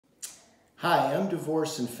Hi, I'm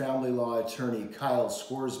divorce and family law attorney Kyle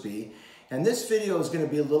Scoresby, and this video is going to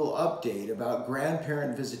be a little update about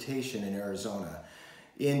grandparent visitation in Arizona.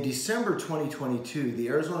 In December 2022, the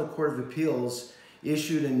Arizona Court of Appeals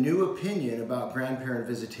issued a new opinion about grandparent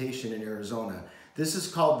visitation in Arizona. This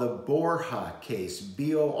is called the Borja case,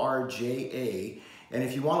 B-O-R-J-A, and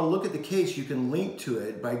if you want to look at the case, you can link to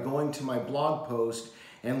it by going to my blog post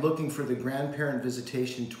and looking for the Grandparent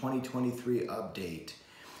Visitation 2023 update.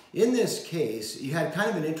 In this case, you had kind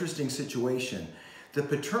of an interesting situation. The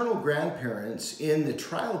paternal grandparents in the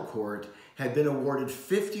trial court had been awarded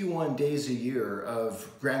 51 days a year of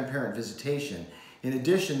grandparent visitation. In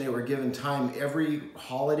addition, they were given time every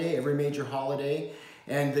holiday, every major holiday,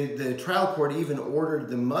 and the trial court even ordered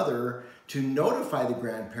the mother to notify the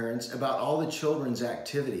grandparents about all the children's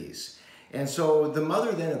activities. And so the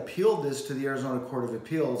mother then appealed this to the Arizona Court of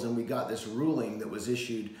Appeals, and we got this ruling that was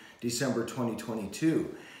issued December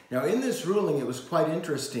 2022. Now, in this ruling, it was quite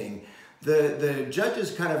interesting. The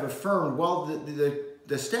judges kind of affirmed, well,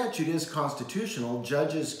 the statute is constitutional.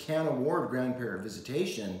 Judges can award grandparent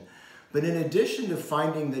visitation. But in addition to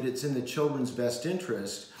finding that it's in the children's best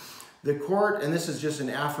interest, the court, and this is just an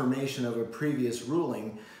affirmation of a previous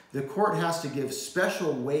ruling, the court has to give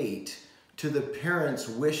special weight to the parents'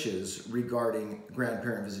 wishes regarding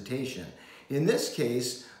grandparent visitation. In this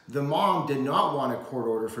case, the mom did not want a court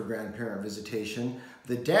order for grandparent visitation.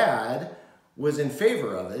 The dad was in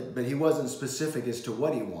favor of it, but he wasn't specific as to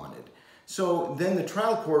what he wanted. So then the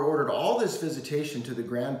trial court ordered all this visitation to the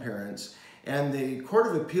grandparents, and the Court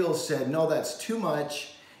of Appeals said, no, that's too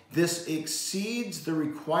much. This exceeds the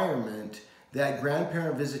requirement that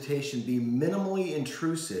grandparent visitation be minimally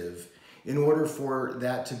intrusive in order for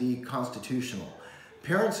that to be constitutional.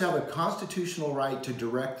 Parents have a constitutional right to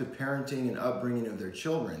direct the parenting and upbringing of their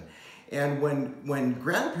children. And when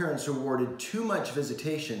grandparents are awarded too much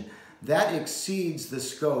visitation, that exceeds the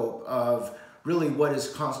scope of really what is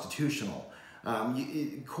constitutional.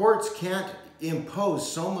 Courts can't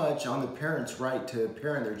impose so much on the parents' right to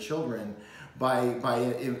parent their children by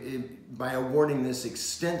awarding this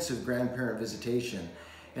extensive grandparent visitation.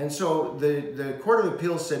 And so the Court of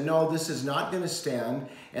Appeals said, no, this is not going to stand,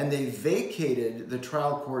 and they vacated the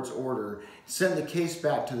trial court's order, sent the case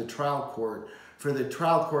back to the trial court for the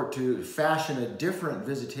trial court to fashion a different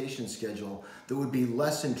visitation schedule that would be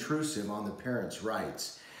less intrusive on the parents'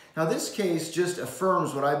 rights. Now, this case just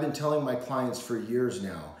affirms what I've been telling my clients for years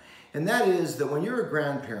now, and that is that when you're a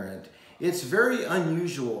grandparent, it's very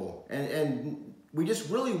unusual, and we just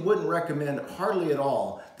really wouldn't recommend hardly at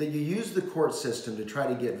all that you use the court system to try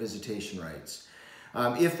to get visitation rights.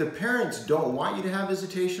 If the parents don't want you to have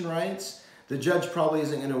visitation rights, the judge probably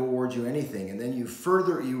isn't going to award you anything, and then you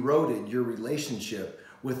further eroded your relationship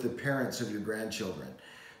with the parents of your grandchildren.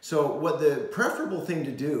 So what the preferable thing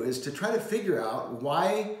to do is to try to figure out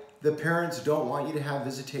why the parents don't want you to have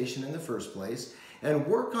visitation in the first place, and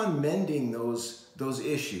work on mending those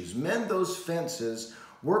issues, mend those fences,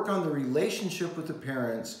 work on the relationship with the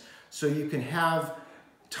parents so you can have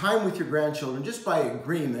time with your grandchildren just by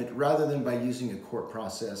agreement rather than by using a court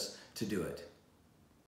process to do it.